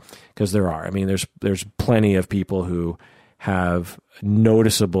states, because there are. I mean, there's plenty of people who have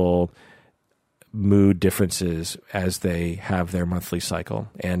noticeable mood differences as they have their monthly cycle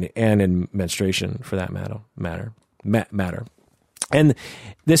and in menstruation for that matter. And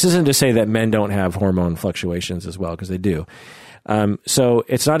this isn't to say that men don't have hormone fluctuations as well, because they do. So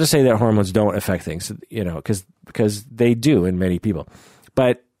it's not to say that hormones don't affect things, because they do in many people.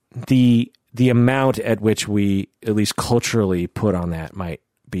 But the amount at which we, at least culturally, put on that might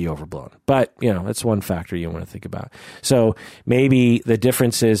be overblown. But, that's one factor you want to think about. So maybe the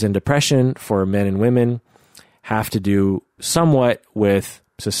differences in depression for men and women have to do somewhat with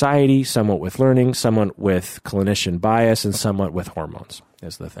society, somewhat with learning, somewhat with clinician bias, and somewhat with hormones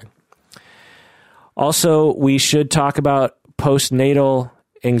is the thing. Also, we should talk about postnatal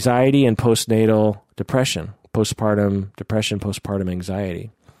anxiety and postnatal depression, postpartum depression, postpartum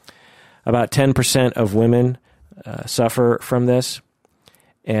anxiety. About 10% of women suffer from this,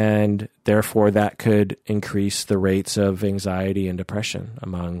 and therefore that could increase the rates of anxiety and depression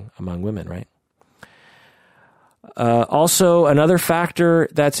among women, right? Also, another factor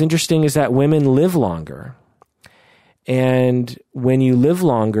that's interesting is that women live longer. And when you live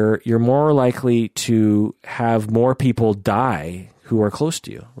longer, you're more likely to have more people die who are close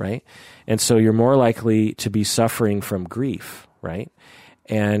to you, right? And so you're more likely to be suffering from grief, right?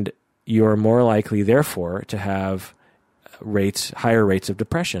 And you're more likely, therefore, to have higher rates of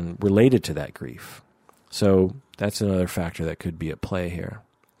depression related to that grief. So that's another factor that could be at play here.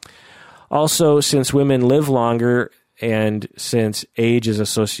 Also, since women live longer and since age is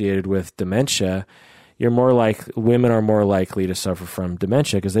associated with dementia, women are more likely to suffer from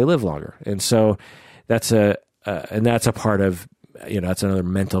dementia because they live longer. And so that's a part of, that's another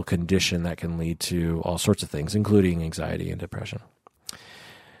mental condition that can lead to all sorts of things, including anxiety and depression.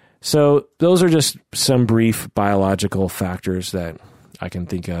 So those are just some brief biological factors that I can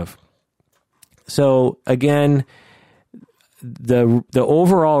think of. So again, the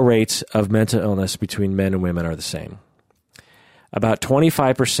overall rates of mental illness between men and women are the same. About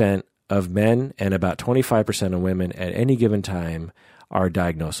 25% of men and about 25% of women at any given time are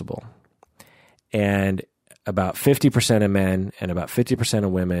diagnosable. And about 50% of men and about 50% of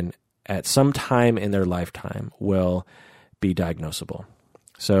women at some time in their lifetime will be diagnosable.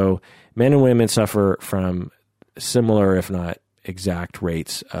 So men and women suffer from similar, if not exact,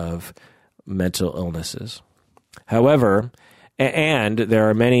 rates of mental illnesses. However, and there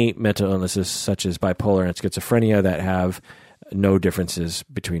are many mental illnesses such as bipolar and schizophrenia that have no differences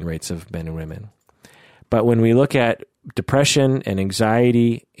between rates of men and women. But when we look at depression and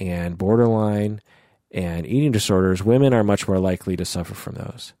anxiety and borderline and eating disorders, women are much more likely to suffer from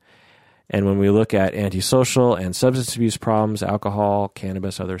those. And when we look at antisocial and substance abuse problems, alcohol,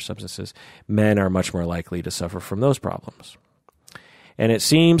 cannabis, other substances, men are much more likely to suffer from those problems. And it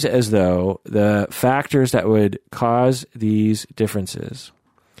seems as though the factors that would cause these differences,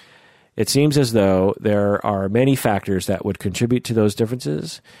 it seems as though there are many factors that would contribute to those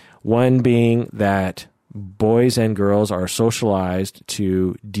differences. One being that boys and girls are socialized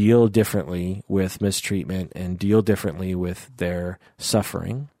to deal differently with mistreatment and deal differently with their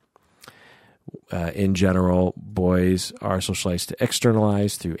suffering. In general, boys are socialized to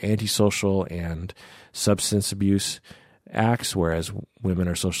externalize through antisocial and substance abuse acts, whereas women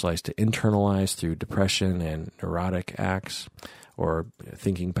are socialized to internalize through depression and neurotic acts or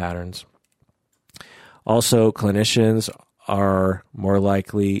thinking patterns. Also, clinicians are more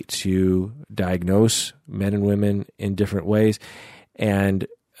likely to diagnose men and women in different ways, and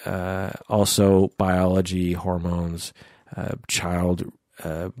also biology, hormones, child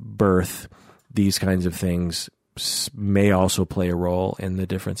birth, these kinds of things may also play a role in the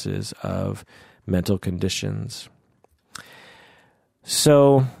differences of mental conditions.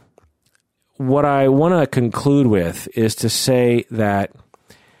 So what I want to conclude with is to say that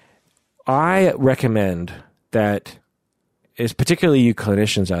I recommend that, is particularly you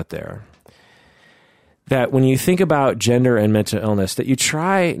clinicians out there, that when you think about gender and mental illness, that you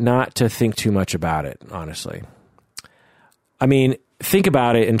try not to think too much about it, honestly. I mean, think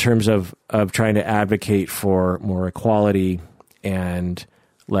about it in terms of trying to advocate for more equality and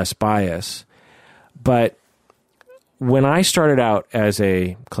less bias. But when I started out as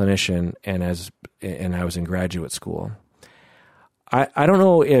a clinician and I was in graduate school, I don't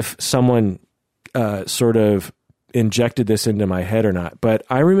know if someone sort of injected this into my head or not, but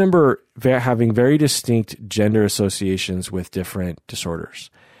I remember having very distinct gender associations with different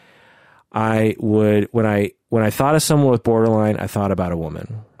disorders. I would, when I thought of someone with borderline, I thought about a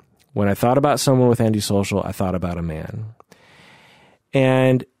woman. When I thought about someone with antisocial, I thought about a man.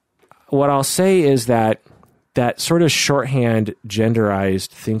 And what I'll say is that sort of shorthand genderized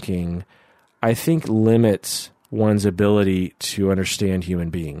thinking, I think, limits one's ability to understand human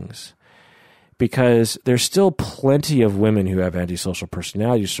beings. Because there's still plenty of women who have antisocial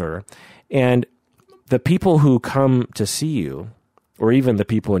personality disorder. And the people who come to see you, or even the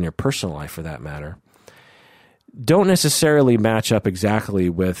people in your personal life for that matter, don't necessarily match up exactly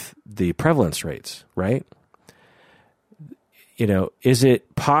with the prevalence rates, right? You know, is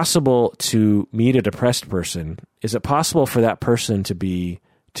it possible to meet a depressed person? Is it possible for that person to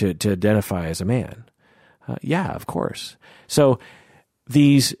identify as a man? Yeah, of course. So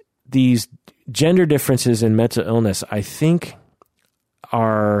these gender differences in mental illness, I think,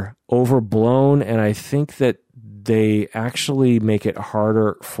 are overblown, and I think that they actually make it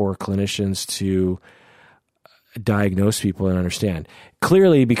harder for clinicians to diagnose people and understand.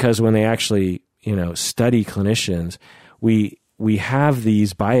 Clearly, because when they actually, study clinicians, we have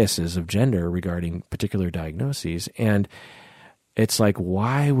these biases of gender regarding particular diagnoses, and it's like,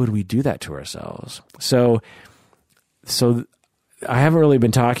 why would we do that to ourselves? So I haven't really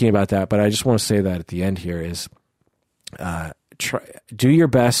been talking about that, but I just want to say that at the end here is do your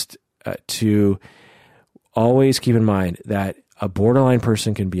best to always keep in mind that a borderline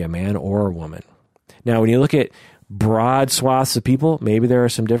person can be a man or a woman. Now, when you look at broad swaths of people, maybe there are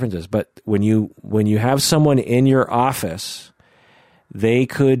some differences, but when you have someone in your office, they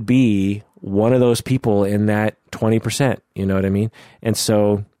could be one of those people in that 20%, you know what I mean? And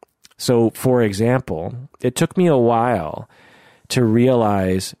so for example, it took me a while to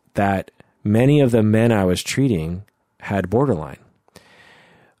realize that many of the men I was treating had borderline.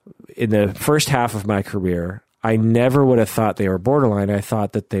 In the first half of my career, I never would have thought they were borderline. I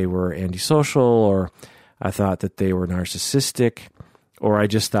thought that they were antisocial, or I thought that they were narcissistic, or I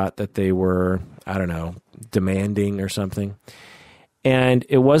just thought that they were, demanding or something. And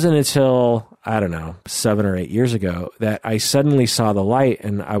it wasn't until, 7 or 8 years ago that I suddenly saw the light,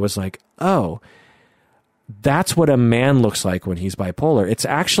 and I was like, oh, that's what a man looks like when he's bipolar. It's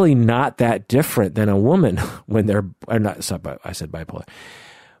actually not that different than a woman when they're, I said bipolar.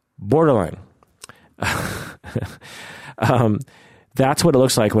 Borderline. That's what it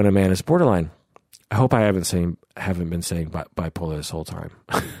looks like when a man is borderline. I hope I haven't been saying bipolar this whole time.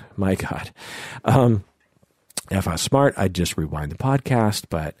 My God. If I was smart, I'd just rewind the podcast,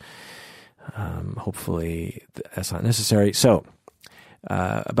 but hopefully that's not necessary. So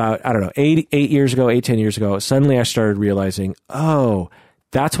about, I don't know, 10 years ago, suddenly I started realizing, oh,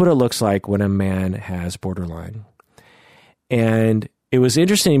 that's what it looks like when a man has borderline. And it was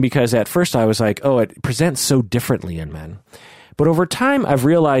interesting because at first I was like, oh, it presents so differently in men. But over time, I've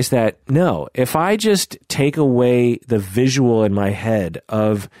realized that no, if I just take away the visual in my head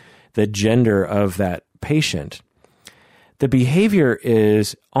of the gender of that patient, the behavior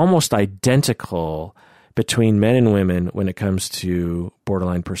is almost identical between men and women when it comes to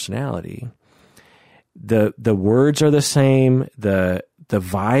borderline personality. The words are the same, the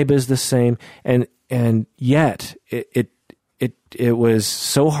vibe is the same, and yet it was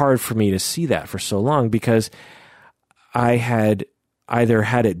so hard for me to see that for so long because I had either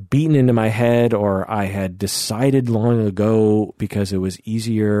had it beaten into my head or I had decided long ago because it was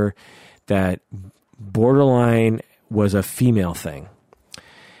easier that borderline was a female thing.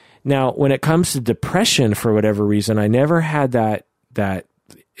 Now, when it comes to depression, for whatever reason, I never had that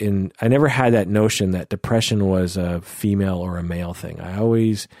notion that depression was a female or a male thing. I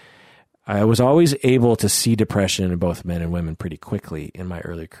was always able to see depression in both men and women pretty quickly in my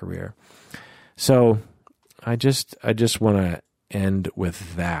early career. So I just want to end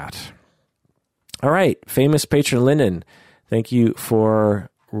with that. All right, famous patron Lyndon, thank you for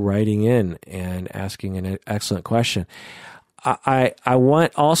writing in and asking an excellent question. I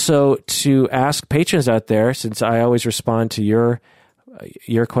want also to ask patrons out there, since I always respond to your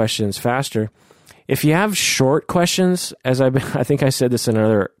questions faster. If you have short questions, I think I said this in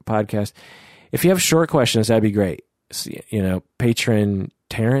another podcast, if you have short questions, that'd be great. Patron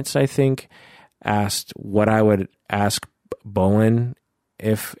Terrence, I think, asked what I would ask Bowen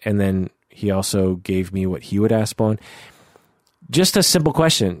and then he also gave me what he would ask Bowen. Just a simple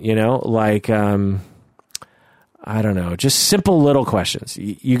question, like, I don't know, just simple little questions.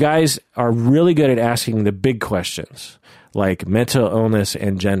 You guys are really good at asking the big questions, like mental illness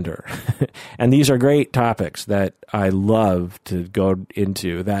and gender. And these are great topics that I love to go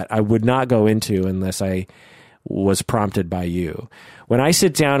into that I would not go into unless I was prompted by you. When I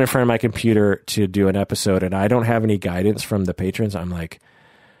sit down in front of my computer to do an episode and I don't have any guidance from the patrons, I'm like,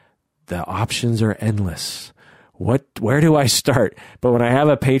 the options are endless. Where do I start? But when I have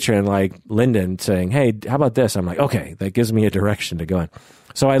a patron like Lyndon saying, hey, how about this? I'm like, okay, that gives me a direction to go in.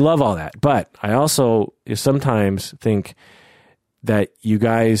 So I love all that. But I also sometimes think that you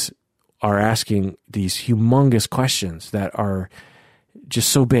guys are asking these humongous questions that are just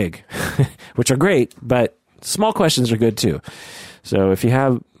so big, which are great, but small questions are good too. So if you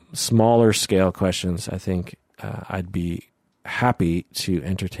have smaller scale questions, I think I'd be happy to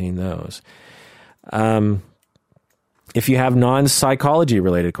entertain those. If you have non-psychology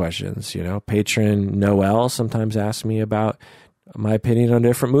related questions, patron Noel sometimes asks me about my opinion on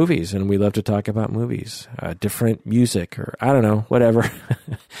different movies, and we love to talk about movies, different music, or I don't know, whatever.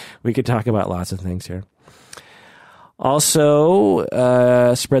 We could talk about lots of things here. Also,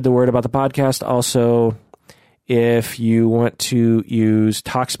 spread the word about the podcast. Also, if you want to use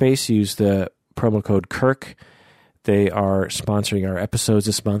Talkspace, use the promo code Kirk. They are sponsoring our episodes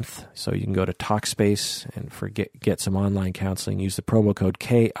this month, so you can go to Talkspace and get some online counseling. Use the promo code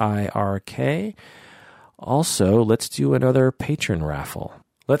KIRK. Also, let's do another patron raffle.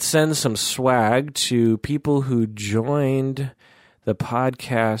 Let's send some swag to people who joined the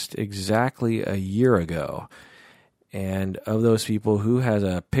podcast exactly a year ago. And of those people, who has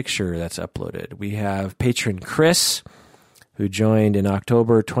a picture that's uploaded? We have patron Chris, who joined in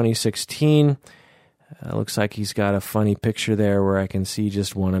October 2016. Looks like he's got a funny picture there where I can see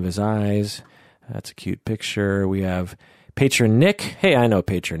just one of his eyes. That's a cute picture. We have patron Nick. Hey, I know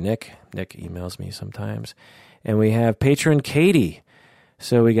patron Nick. Nick emails me sometimes. And we have patron Katie.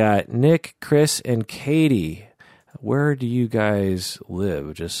 So we got Nick, Chris, and Katie. Where do you guys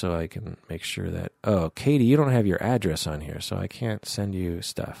live? Just so I can make sure that... Oh, Katie, you don't have your address on here, so I can't send you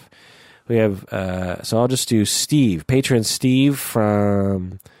stuff. We have... so I'll just do Steve. Patron Steve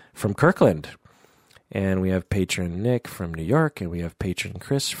from Kirkland. And we have patron Nick from New York, and we have patron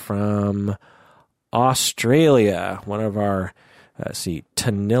Chris from Australia. One of our,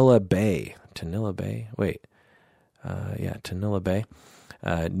 Tanilla Bay. Tanilla Bay? Wait. Tanilla Bay.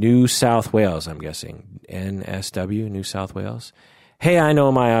 New South Wales, I'm guessing. NSW, New South Wales. Hey, I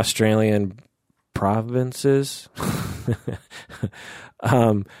know my Australian provinces.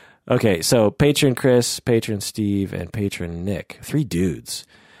 Okay, so patron Chris, patron Steve, and patron Nick. 3 dudes.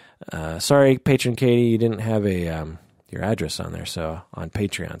 Sorry, patron Katie, you didn't have your address on there, so on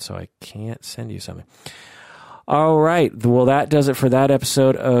Patreon, so I can't send you something. All right, well, that does it for that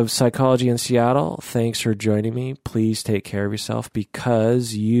episode of Psychology in Seattle. Thanks for joining me. Please take care of yourself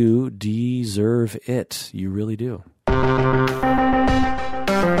because you deserve it. You really do.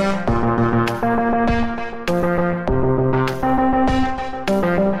 Bye.